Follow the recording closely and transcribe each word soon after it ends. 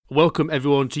Welcome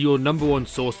everyone to your number one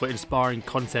source for inspiring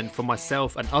content from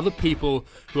myself and other people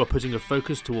who are putting a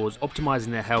focus towards optimizing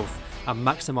their health and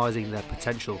maximizing their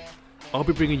potential. I'll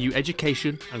be bringing you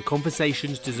education and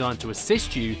conversations designed to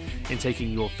assist you in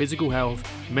taking your physical health,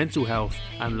 mental health,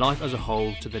 and life as a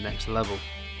whole to the next level.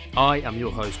 I am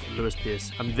your host, Lewis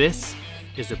Pierce, and this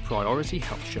is the Priority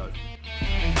Health Show.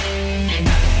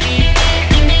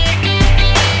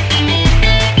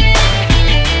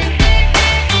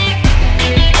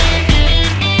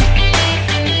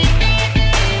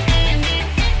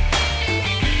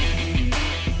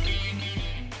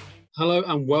 Hello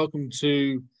and welcome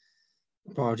to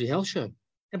Priority Health Show,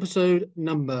 episode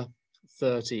number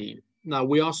 13. Now,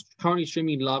 we are currently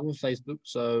streaming live on Facebook,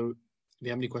 so if you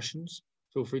have any questions,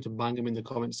 feel free to bang them in the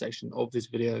comment section of this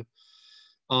video.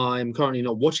 I'm currently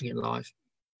not watching it live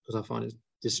because I find it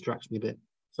distracts me a bit.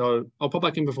 So I'll pop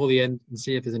back in before the end and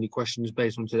see if there's any questions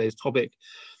based on today's topic.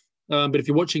 But if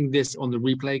you're watching this on the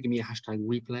replay, give me a hashtag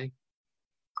replay.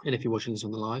 And if you're watching this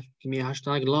on the live, give me a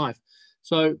hashtag live.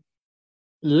 So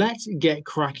let's get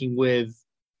cracking with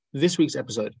this week's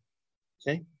episode,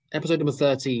 okay? Episode number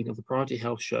 13 of the Priority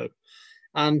Health Show.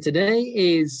 And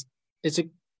today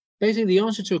basically the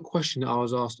answer to a question that I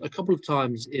was asked a couple of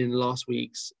times in last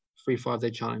week's free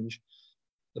 5-day challenge,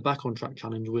 the Back on Track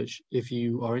challenge, which if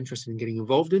you are interested in getting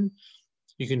involved in,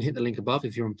 you can hit the link above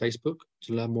if you're on Facebook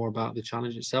to learn more about the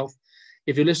challenge itself.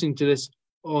 If you're listening to this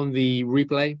on the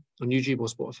replay on YouTube or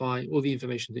Spotify, all the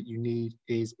information that you need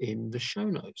is in the show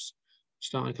notes.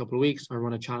 Start in a couple of weeks. I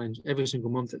run a challenge every single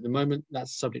month at the moment.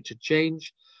 That's subject to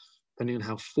change depending on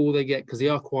how full they get, because they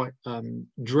are quite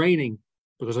draining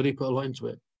because I do put a lot into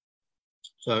it.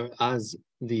 So as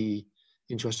the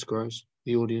interest grows,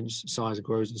 the audience size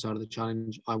grows inside of the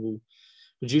challenge, I will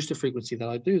reduce the frequency that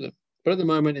I do them. But at the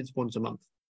moment, it's once a month.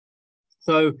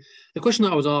 So the question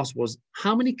that I was asked was,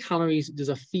 how many calories does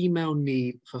a female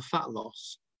need for fat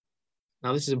loss?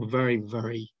 Now, this is a very,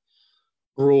 very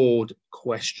broad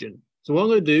question. So what I'm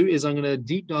going to do is I'm going to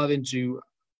deep dive into,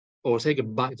 or take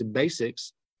it back to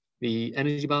basics, the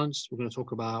energy balance. We're going to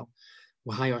talk about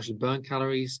how you actually burn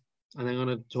calories. And then I'm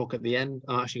going to talk at the end.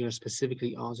 I'm actually going to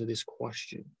specifically answer this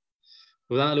question.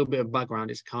 Without a little bit of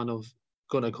background, it's kind of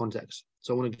got no context.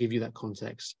 So I want to give you that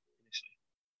context initially.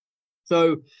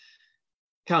 So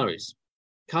calories.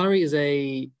 Calorie is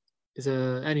a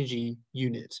energy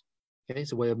unit. Okay,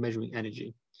 it's a way of measuring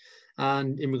energy.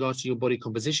 And in regards to your body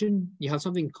composition, you have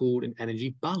something called an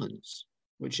energy balance,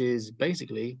 which is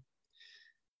basically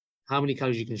how many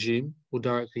calories you consume will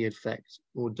directly affect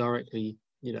or directly,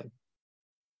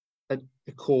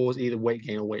 cause either weight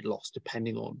gain or weight loss,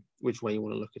 depending on which way you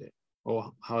want to look at it,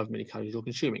 or however many calories you're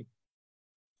consuming.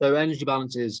 So energy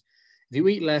balance is, if you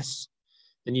eat less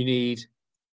than you need,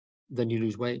 then you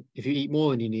lose weight. If you eat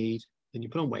more than you need, then you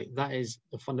put on weight. That is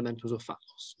the fundamentals of fat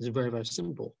loss. It's very, very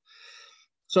simple.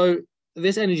 So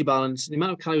this energy balance, the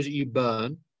amount of calories that you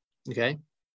burn, okay,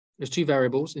 there's two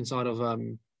variables inside of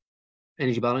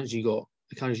energy balance. You got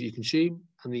the calories that you consume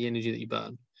and the energy that you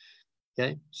burn.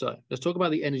 Okay, so let's talk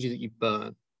about the energy that you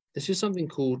burn. This is something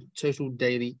called total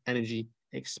daily energy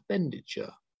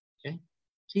expenditure. Okay,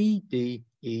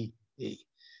 TDEE.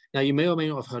 Now you may or may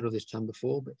not have heard of this term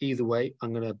before, but either way,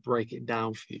 I'm going to break it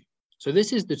down for you. So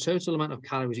this is the total amount of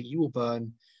calories that you will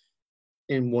burn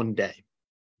in one day.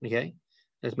 Okay.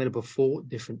 It's made up of 4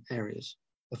 different areas.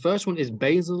 The first one is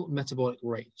basal metabolic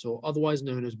rate, or otherwise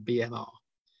known as BMR.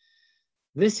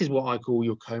 This is what I call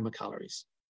your coma calories.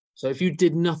 So if you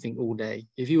did nothing all day,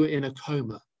 if you were in a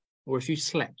coma, or if you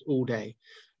slept all day,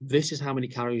 this is how many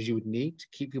calories you would need to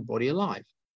keep your body alive.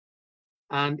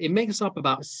 And it makes up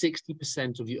about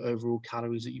 60% of your overall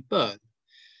calories that you burn.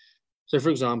 So for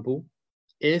example,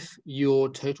 if your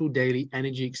total daily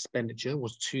energy expenditure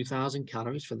was 2,000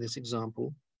 calories for this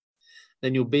example,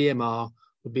 then your BMR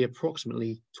would be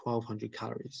approximately 1,200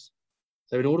 calories.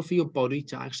 So in order for your body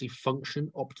to actually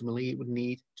function optimally, it would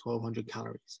need 1,200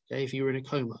 calories. Okay, if you were in a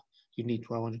coma, you'd need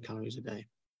 1,200 calories a day.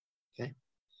 Okay.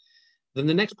 Then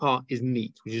the next part is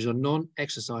NEAT, which is a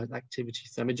non-exercise activity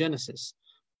thermogenesis.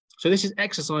 So this is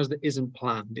exercise that isn't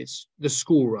planned. It's the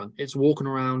school run. It's walking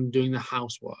around doing the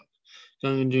housework,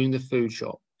 going and doing the food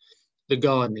shop, the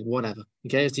gardening, whatever.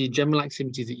 Okay, it's the general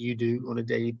activities that you do on a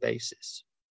daily basis.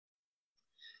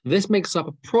 This makes up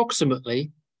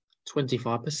approximately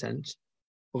 25%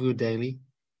 of your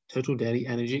total daily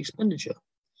energy expenditure.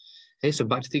 Okay, so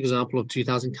back to the example of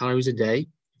 2,000 calories a day.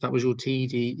 If that was your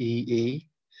TDEE,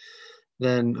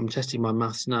 then I'm testing my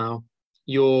maths now.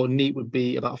 Your NEAT would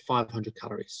be about 500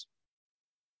 calories.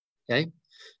 Okay,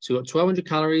 so you've got 1,200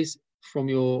 calories from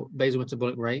your basal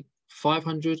metabolic rate,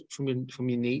 500 from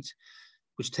your NEAT,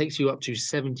 which takes you up to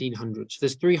 1,700. So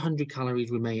there's 300 calories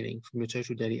remaining from your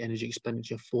total daily energy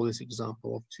expenditure for this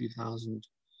example of 2,000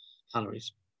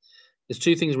 calories. There's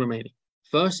two things remaining.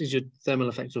 First is your thermal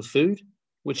effect of food,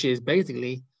 which is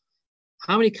basically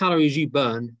how many calories you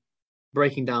burn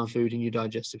breaking down food in your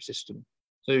digestive system.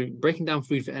 So breaking down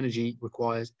food for energy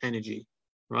requires energy,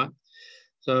 right?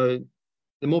 So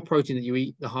the more protein that you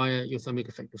eat, the higher your thermic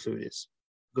effect of food is,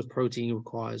 because protein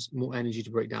requires more energy to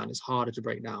break down. It's harder to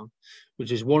break down,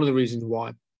 which is one of the reasons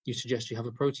why you suggest you have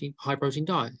a high protein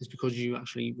diet. Is because you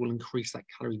actually will increase that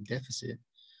calorie deficit,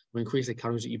 or increase the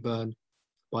calories that you burn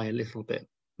by a little bit,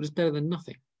 but it's better than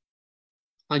nothing.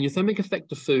 And your thermic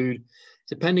effect of food,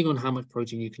 depending on how much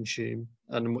protein you consume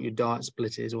and what your diet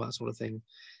split is, all that sort of thing,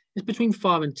 is between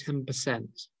 5 and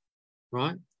 10%,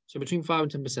 right? So between 5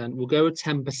 and 10%, we'll go with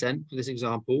 10% for this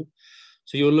example.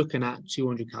 So you're looking at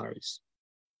 200 calories,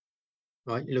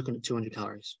 right? You're looking at 200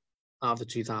 calories out of the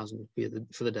 2,000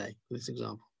 for the day, for this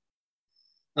example.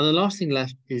 And the last thing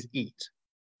left is EAT,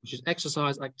 which is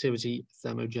exercise activity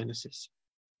thermogenesis,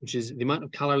 which is the amount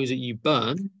of calories that you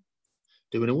burn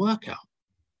doing a workout.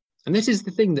 And this is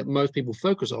the thing that most people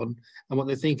focus on, and what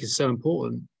they think is so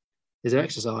important is their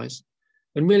exercise.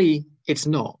 And really, it's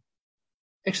not.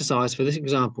 Exercise, for this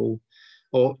example,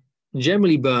 or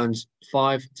generally burns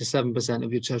 5 to 7%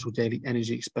 of your total daily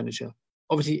energy expenditure.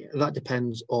 Obviously, that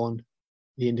depends on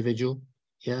the individual.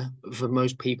 Yeah, but for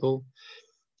most people,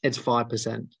 it's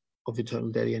 5% of your total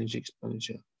daily energy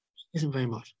expenditure. Isn't very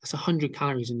much. That's 100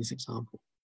 calories in this example.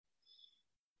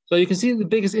 So you can see that the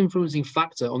biggest influencing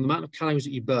factor on the amount of calories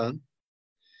that you burn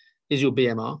is your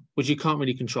BMR, which you can't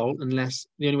really control, unless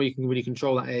the only way you can really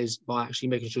control that is by actually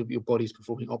making sure that your body's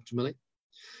performing optimally.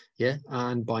 Yeah,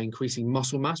 and by increasing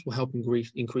muscle mass will help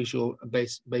increase your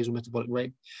basal metabolic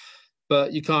rate.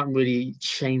 But you can't really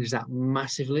change that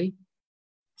massively.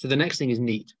 So the next thing is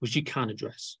NEAT, which you can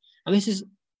address. And this is,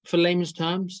 for layman's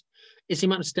terms, it's the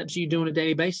amount of steps you do on a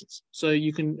daily basis. So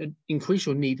you can increase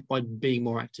your NEAT by being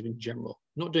more active in general,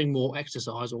 not doing more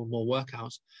exercise or more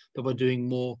workouts, but by doing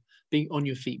more, being on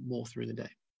your feet more through the day,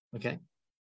 okay?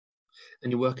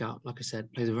 And your workout, like I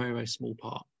said, plays a very, very small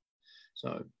part.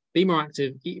 So be more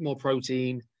active, eat more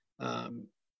protein.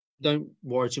 Don't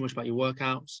worry too much about your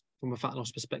workouts from a fat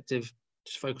loss perspective.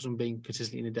 Just focus on being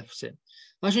consistently in a deficit.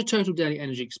 That's your total daily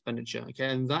energy expenditure, okay?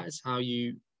 And that is how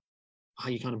you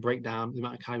kind of break down the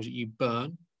amount of calories that you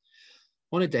burn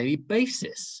on a daily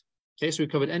basis. Okay, so we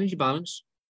covered energy balance,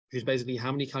 which is basically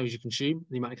how many calories you consume and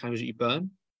the amount of calories that you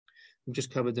burn. We've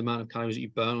just covered the amount of calories that you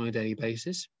burn on a daily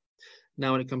basis.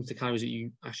 Now, when it comes to calories that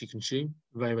you actually consume,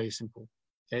 very, very simple.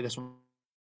 Okay, that's what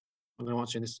I'm going to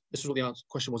answer in this. This is what the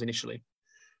question was initially,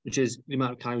 which is the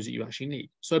amount of calories that you actually need.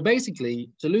 So basically,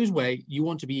 to lose weight, you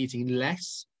want to be eating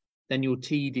less than your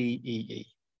TDEE,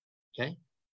 okay?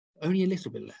 Only a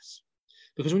little bit less.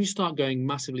 Because when you start going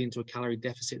massively into a calorie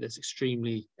deficit that's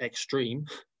extremely extreme,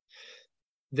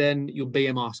 then your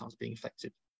BMR starts being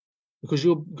affected. Because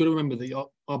you're going to remember that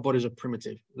our bodies are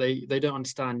primitive. They don't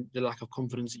understand the lack of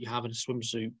confidence that you have in a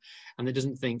swimsuit. And it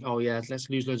doesn't think, oh yeah, let's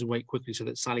lose loads of weight quickly so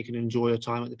that Sally can enjoy her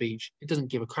time at the beach. It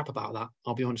doesn't give a crap about that,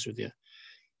 I'll be honest with you.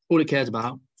 All it cares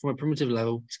about, from a primitive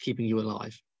level, is keeping you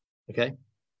alive, okay?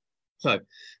 So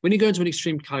when you go into an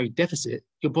extreme calorie deficit,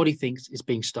 your body thinks it's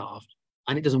being starved,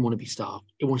 and it doesn't want to be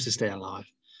starved. It wants to stay alive.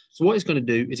 So what it's going to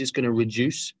do is it's going to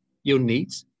reduce your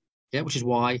needs, yeah, which is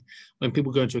why when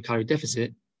people go into a calorie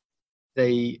deficit,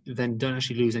 they then don't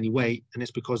actually lose any weight, and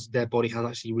it's because their body has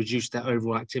actually reduced their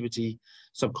overall activity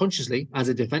subconsciously as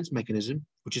a defense mechanism,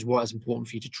 which is why it's important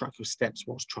for you to track your steps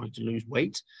whilst trying to lose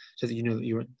weight, so that you know that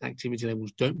your activity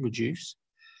levels don't reduce.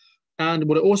 And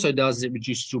what it also does is it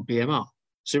reduces your BMR.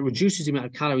 So it reduces the amount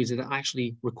of calories that it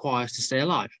actually requires to stay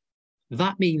alive.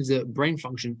 That means that brain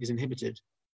function is inhibited.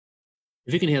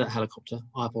 If you can hear that helicopter,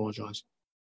 I apologize.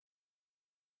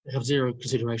 I have zero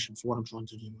consideration for what I'm trying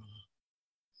to do.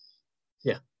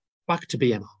 Yeah, back to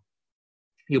BMR.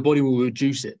 Your body will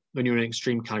reduce it when you're in an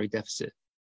extreme calorie deficit.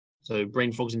 So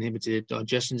brain fog's inhibited,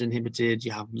 digestion's inhibited,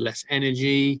 you have less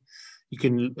energy, you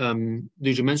can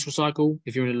lose your menstrual cycle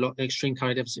if you're in an extreme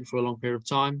calorie deficit for a long period of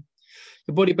time.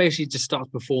 Your body basically just starts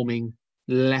performing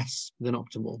less than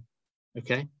optimal,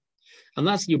 okay? And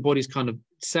that's your body's kind of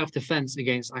self-defense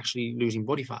against actually losing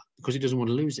body fat, because it doesn't want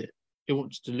to lose it. It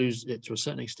wants to lose it to a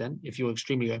certain extent if you're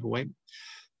extremely overweight,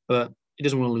 but it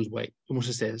doesn't want to lose weight. It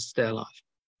wants to stay alive.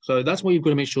 So that's why you've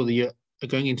got to make sure that you're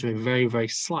going into a very, very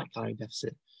slight calorie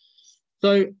deficit.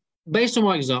 So based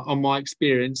on my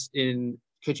experience in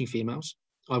coaching females,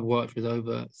 I've worked with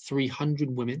over 300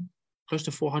 women, close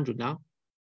to 400 now,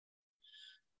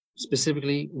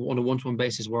 specifically on a one-to-one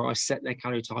basis where I set their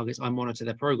calorie targets, I monitor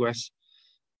their progress.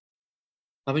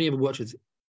 I've only ever worked with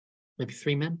maybe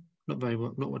 3 men, not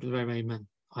with very many men.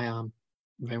 I am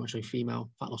very much a female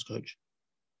fat loss coach.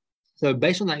 So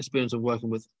based on that experience of working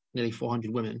with nearly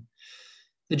 400 women,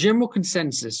 the general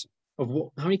consensus of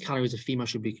how many calories a female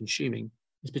should be consuming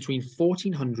is between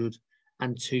 1,400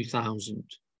 and 2,000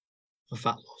 for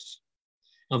fat loss.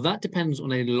 Now that depends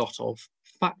on a lot of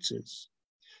factors.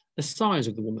 The size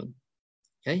of the woman.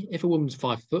 Okay, if a woman's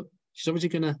 5 foot, she's obviously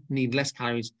going to need less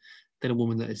calories than a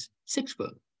woman that is 6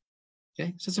 foot.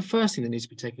 Okay, so that's the first thing that needs to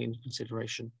be taken into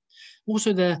consideration.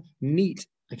 Also, their NEAT.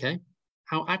 Okay,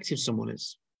 how active someone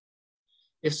is.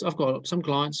 If I've got some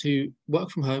clients who work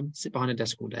from home, sit behind a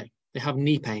desk all day, they have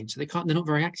knee pain, so they're not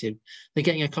very active. They're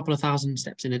getting a couple of thousand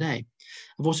steps in a day.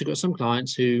 I've also got some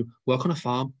clients who work on a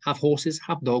farm, have horses,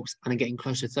 have dogs, and are getting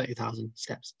close to 30,000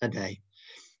 steps a day.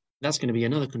 That's going to be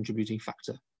another contributing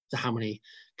factor to how many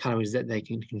calories that they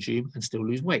can consume and still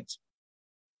lose weight.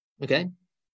 Okay.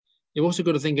 You've also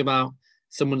got to think about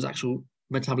someone's actual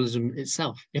metabolism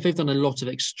itself. If they've done a lot of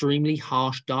extremely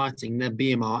harsh dieting, their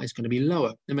BMR is going to be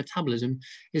lower. Their metabolism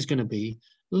is going to be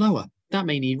lower. That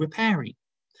may need repairing.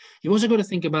 You've also got to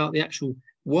think about the actual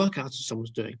workouts that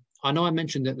someone's doing. I know I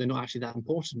mentioned that they're not actually that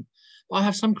important, but I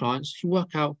have some clients who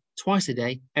work out twice a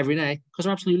day, every day, because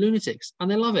they're absolute lunatics and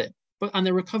they love it, and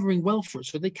they're recovering well for it,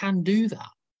 so they can do that.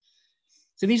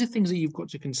 So these are things that you've got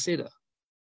to consider.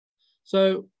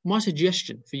 So my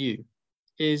suggestion for you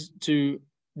is to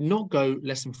not go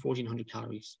less than 1,400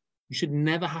 calories. You should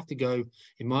never have to go,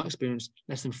 in my experience,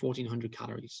 less than 1,400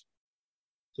 calories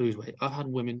to lose weight. I've had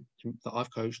women that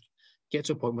I've coached get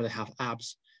to a point where they have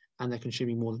abs and they're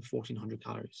consuming more than 1,400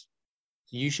 calories.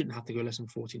 So you shouldn't have to go less than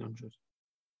 1,400.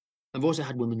 I've also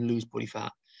had women lose body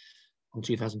fat on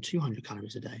 2,200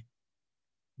 calories a day. And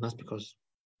that's because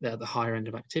they're at the higher end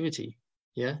of activity.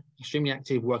 Yeah, extremely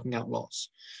active, working out lots.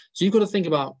 So you've got to think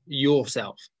about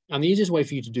yourself. And the easiest way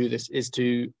for you to do this is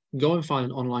to go and find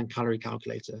an online calorie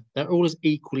calculator. They're all as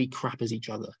equally crap as each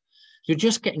other. You're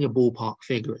just getting a ballpark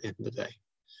figure at the end of the day.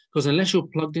 Because unless you're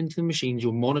plugged into the machines,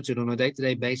 you're monitored on a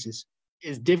day-to-day basis,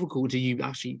 it's difficult to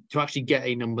actually get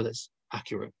a number that's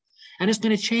accurate. And it's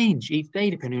going to change each day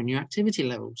depending on your activity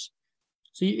levels.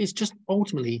 So it's just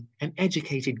ultimately an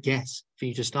educated guess for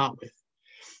you to start with.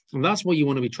 And that's why you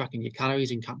want to be tracking your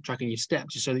calories and tracking your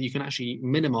steps, so that you can actually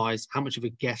minimize how much of a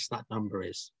guess that number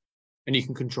is. And you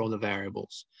can control the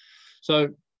variables. So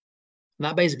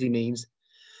that basically means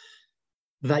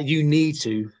that you need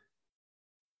to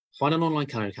find an online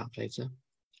calorie calculator,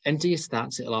 enter your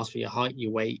stats. It'll ask for your height,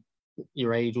 your weight,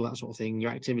 your age, all that sort of thing,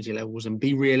 your activity levels, and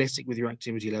be realistic with your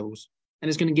activity levels. And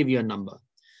it's going to give you a number.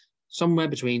 Somewhere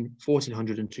between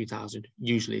 1,400 and 2,000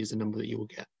 usually is the number that you will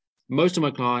get. Most of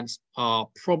my clients are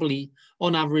probably,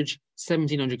 on average,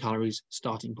 1,700 calories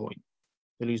starting point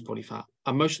to lose body fat.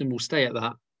 And most of them will stay at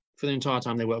that for the entire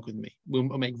time they work with me. We'll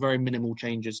make very minimal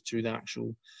changes to their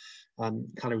actual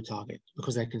calorie target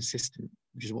because they're consistent,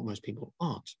 which is what most people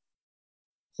aren't.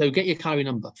 So get your calorie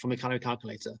number from a calorie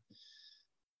calculator.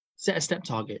 Set a step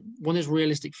target, one that's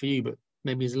realistic for you, but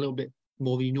maybe is a little bit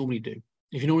more than you normally do.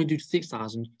 If you normally do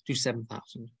 6,000, do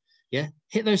 7,000. Yeah,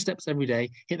 hit those steps every day,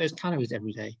 hit those calories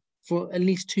every day for at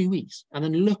least 2 weeks, and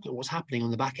then look at what's happening on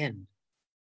the back end,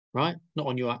 right? Not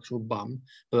on your actual bum,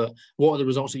 but what are the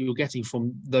results that you're getting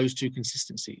from those two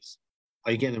consistencies?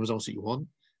 Are you getting the results that you want?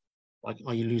 Like,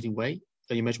 are you losing weight?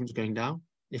 Are your measurements going down?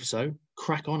 If so,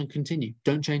 crack on and continue.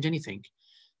 Don't change anything.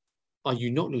 Are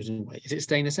you not losing weight? Is it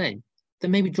staying the same?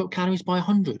 Then maybe drop calories by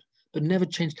 100, but never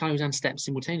change calories and steps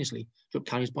simultaneously. Drop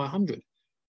calories by 100.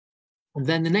 And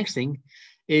then the next thing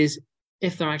is,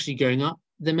 if they're actually going up,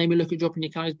 then maybe look at dropping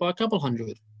your calories by a couple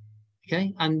hundred,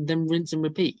 okay? And then rinse and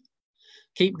repeat.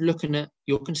 Keep looking at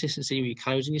your consistency with your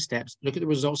calories and your steps. Look at the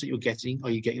results that you're getting. Are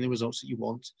you getting the results that you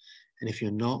want? And if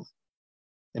you're not,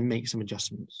 then make some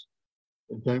adjustments.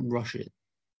 But don't rush it,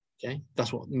 okay?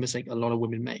 That's what the mistake a lot of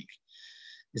women make,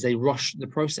 is they rush the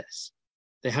process.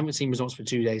 They haven't seen results for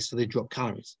 2 days, so they drop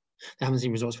calories. They haven't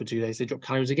seen results for 2 days, they drop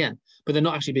calories again. But they're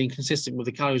not actually being consistent with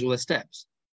the calories or their steps.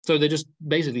 So they're just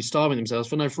basically starving themselves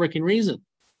for no freaking reason.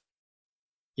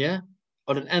 Yeah?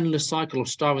 On an endless cycle of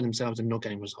starving themselves and not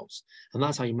getting results. And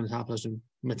that's how your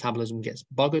metabolism gets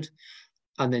buggered,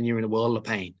 and then you're in a world of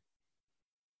pain.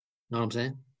 Know what I'm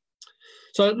saying?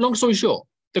 So long story short,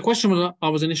 the question I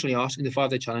was initially asked in the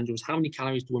 5-day challenge was, how many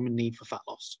calories do women need for fat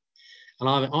loss? And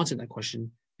I've answered that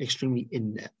question extremely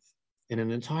in-depth in an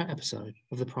entire episode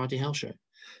of the Priority Health Show.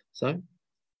 So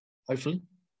hopefully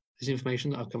this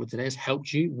information that I've covered today has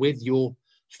helped you with your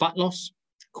fat loss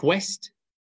quest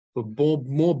for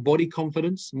more body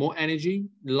confidence, more energy,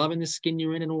 loving the skin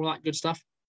you're in and all that good stuff.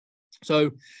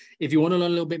 So if you want to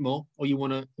learn a little bit more, or you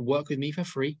want to work with me for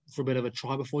free for a bit of a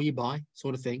try before you buy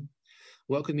sort of thing,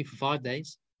 work with me for 5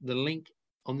 days. The link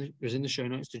is in the show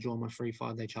notes to join my free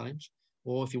 5-day challenge.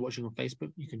 Or if you're watching on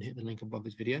Facebook, you can hit the link above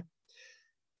this video.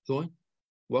 Join,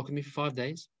 work with me for 5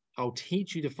 days. I'll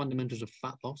teach you the fundamentals of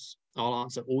fat loss. I'll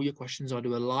answer all your questions. I'll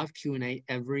do a live Q&A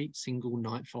every single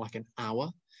night for like an hour.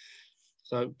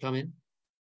 So come in,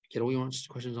 get all your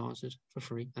questions answered for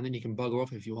free, and then you can bugger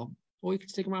off if you want, or you can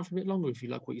stick around for a bit longer if you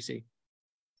like what you see.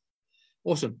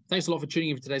 Awesome. Thanks a lot for tuning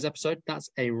in for today's episode. That's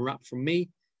a wrap from me.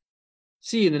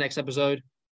 See you in the next episode.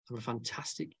 Have a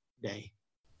fantastic day.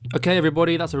 Okay,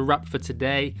 everybody, that's a wrap for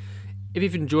today. If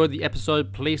you've enjoyed the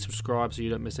episode, please subscribe so you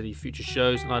don't miss any future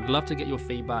shows, and I'd love to get your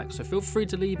feedback, so feel free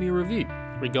to leave me a review,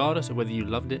 regardless of whether you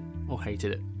loved it or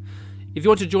hated it. If you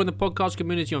want to join the podcast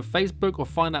community on Facebook or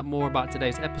find out more about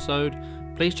today's episode,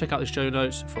 please check out the show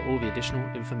notes for all the additional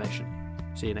information.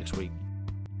 See you next week.